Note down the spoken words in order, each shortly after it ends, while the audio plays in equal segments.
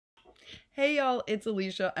Hey y'all, it's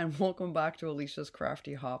Alicia and welcome back to Alicia's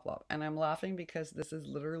Crafty Hoplop. And I'm laughing because this is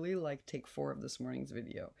literally like take 4 of this morning's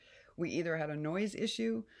video. We either had a noise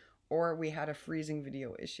issue or we had a freezing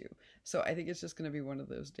video issue. So I think it's just going to be one of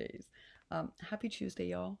those days. Happy Tuesday,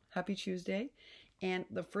 y'all. Happy Tuesday. And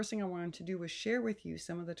the first thing I wanted to do was share with you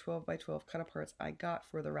some of the 12 by 12 cut-aparts I got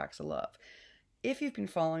for the RAKS of Love. If you've been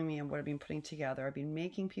following me and what I've been putting together, I've been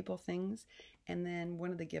making people things. And then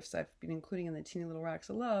one of the gifts I've been including in the teeny little RAKS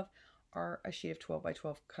of Love are a sheet of 12 by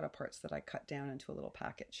 12 cut-aparts that I cut down into a little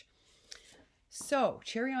package. So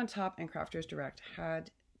Cherry on Top and Crafters Direct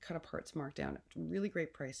had cut-aparts marked down at really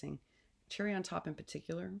great pricing. Cherry on Top in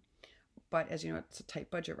particular. But as you know, it's a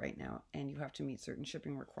tight budget right now and you have to meet certain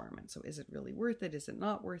shipping requirements. So is it really worth it? Is it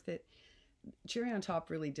not worth it? Cherry on Top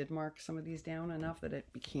really did mark some of these down enough that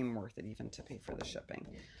it became worth it even to pay for the shipping.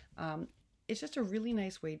 It's just a really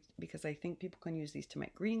nice way because I think people can use these to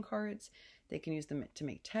make greeting cards. They can use them to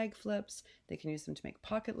make tag flips. They can use them to make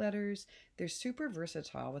pocket letters. They're super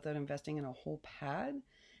versatile without investing in a whole pad.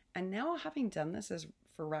 And now having done this as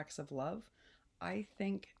for RAKS of Love, I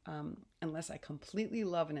think unless I completely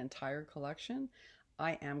love an entire collection,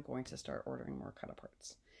 I am going to start ordering more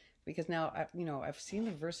cut-aparts. Because now, I've seen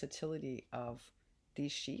the versatility of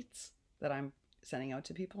these sheets that I'm sending out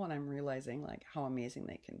to people, and I'm realizing like how amazing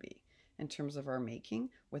they can be in terms of our making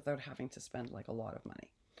without having to spend like a lot of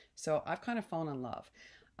money. So I've kind of fallen in love.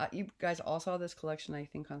 You guys all saw this collection, I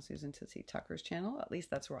think, on Susan Tootsie Tucker's channel. At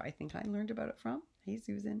least that's where I think I learned about it from. Hey,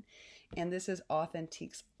 Susan. And this is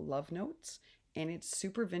Authentique's Love Notes, and it's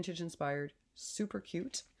super vintage inspired, super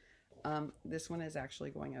cute. This one is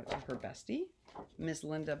actually going out to her bestie, Miss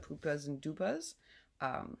Linda Poopas and Dupas.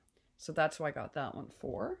 So that's who I got that one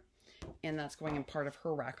for. And that's going in part of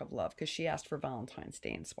her rack of love because she asked for Valentine's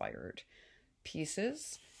Day inspired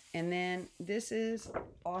pieces. And then this is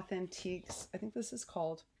Authentique's, I think this is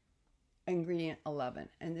called Ingredient 11.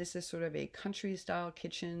 And this is sort of a country style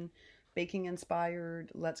kitchen, baking inspired,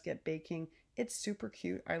 let's get baking. It's super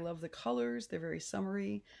cute. I love the colors. They're very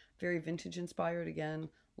summery, very vintage inspired again.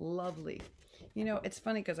 Lovely. You know, it's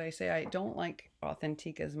funny because I say I don't like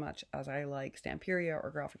Authentique as much as I like Stamperia or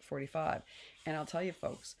Graphic 45. And I'll tell you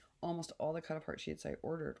folks, almost all the cut-apart sheets I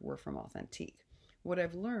ordered were from Authentique. What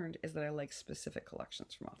I've learned is that I like specific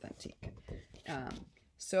collections from Authentique.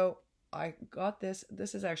 So I got this.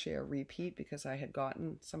 This is actually a repeat because I had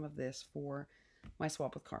gotten some of this for my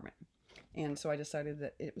swap with Carmen. And so I decided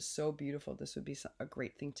that it was so beautiful. This would be a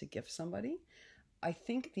great thing to gift somebody. I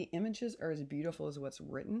think the images are as beautiful as what's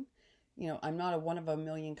written. You know, I'm not a one of a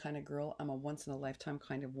million kind of girl. I'm a once in a lifetime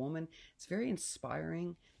kind of woman. It's very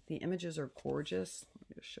inspiring. The images are gorgeous. Let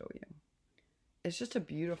me just show you. It's just a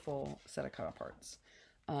beautiful set of cut-aparts.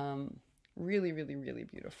 Really, really, really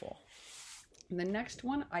beautiful. And the next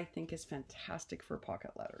one I think is fantastic for pocket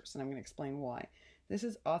letters, and I'm going to explain why. This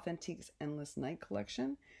is Authentique's Endless Night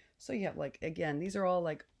collection. So you have like, again, these are all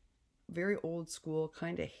like very old school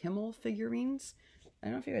kind of Himmel figurines. I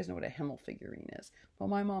don't know if you guys know what a Himmel figurine is. Well,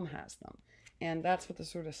 my mom has them. And that's what the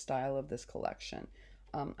sort of style of this collection.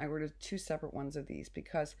 I ordered 2 separate ones of these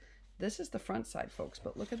because this is the front side, folks,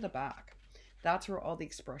 but look at the back. That's where all the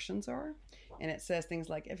expressions are. And it says things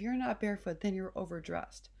like, if you're not barefoot, then you're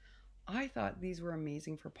overdressed. I thought these were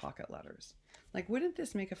amazing for pocket letters. Like, wouldn't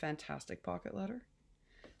this make a fantastic pocket letter?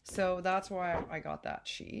 So that's why I got that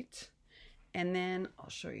sheet. And then I'll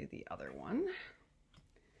show you the other one,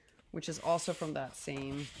 which is also from that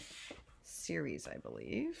same series, I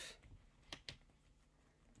believe.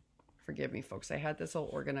 Forgive me, folks. I had this all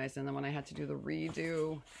organized, and then when I had to do the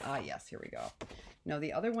redo, yes, here we go. No,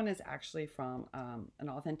 the other one is actually from an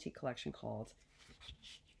Authentique collection called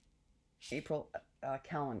April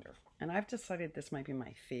Calendar. And I've decided this might be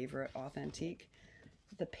my favorite Authentique.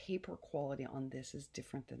 The paper quality on this is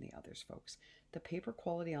different than the others, folks. The paper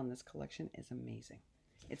quality on this collection is amazing.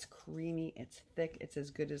 It's creamy, it's thick, it's as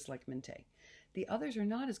good as like Minte. The others are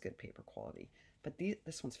not as good paper quality, but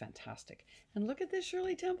this one's fantastic. And look at this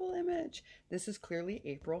Shirley Temple image. This is clearly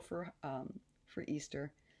April for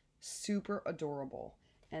Easter. Super adorable.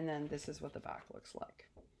 And then this is what the back looks like.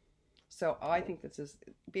 So I think this is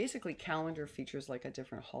basically calendar features like a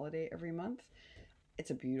different holiday every month.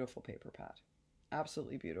 It's a beautiful paper pad.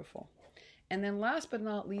 Absolutely beautiful. And then last but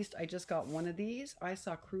not least, I just got one of these. I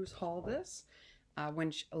saw Cruz haul this a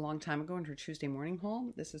long time ago in her Tuesday morning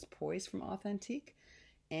haul. This is Poise from Authentique.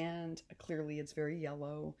 And clearly it's very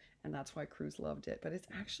yellow, and that's why Cruz loved it. But it's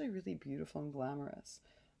actually really beautiful and glamorous.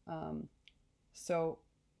 So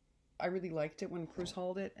I really liked it when Cruz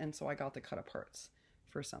hauled it, and so I got the cut-aparts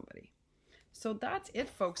for somebody. So that's it,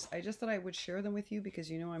 folks. I just thought I would share them with you because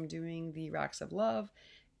you know I'm doing the RAKS of Love.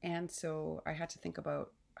 And so I had to think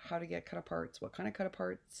about how to get cut aparts, what kind of cut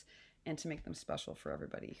aparts, and to make them special for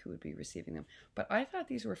everybody who would be receiving them. But I thought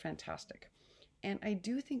these were fantastic. And I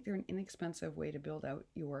do think they're an inexpensive way to build out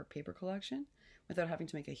your paper collection without having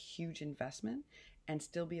to make a huge investment and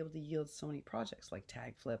still be able to yield so many projects like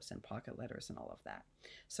tag flips and pocket letters and all of that.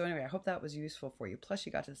 So anyway, I hope that was useful for you. Plus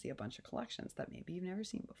you got to see a bunch of collections that maybe you've never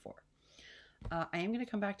seen before. I am going to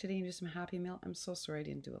come back today and do some Happy Mail. I'm so sorry I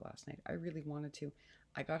didn't do it last night. I really wanted to.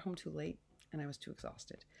 I got home too late and I was too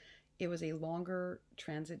exhausted. It was a longer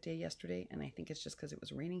transit day yesterday, and I think it's just because it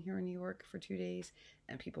was raining here in New York for 2 days,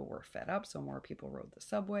 and people were fed up, so more people rode the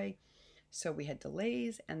subway. So we had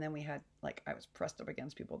delays, and then we had, I was pressed up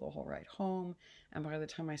against people the whole ride home, and by the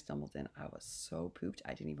time I stumbled in, I was so pooped,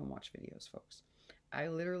 I didn't even watch videos, folks. I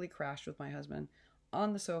literally crashed with my husband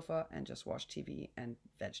on the sofa and just watched TV and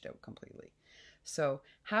vegged out completely. So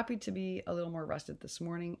happy to be a little more rested this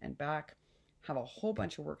morning and back. Have a whole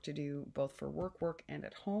bunch of work to do, both for work, and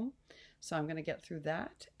at home. So I'm going to get through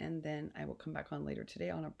that, and then I will come back on later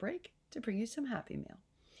today on a break to bring you some Happy Mail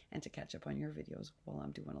and to catch up on your videos while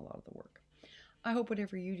I'm doing a lot of the work. I hope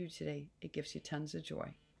whatever you do today, it gives you tons of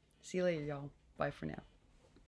joy. See you later, y'all. Bye for now.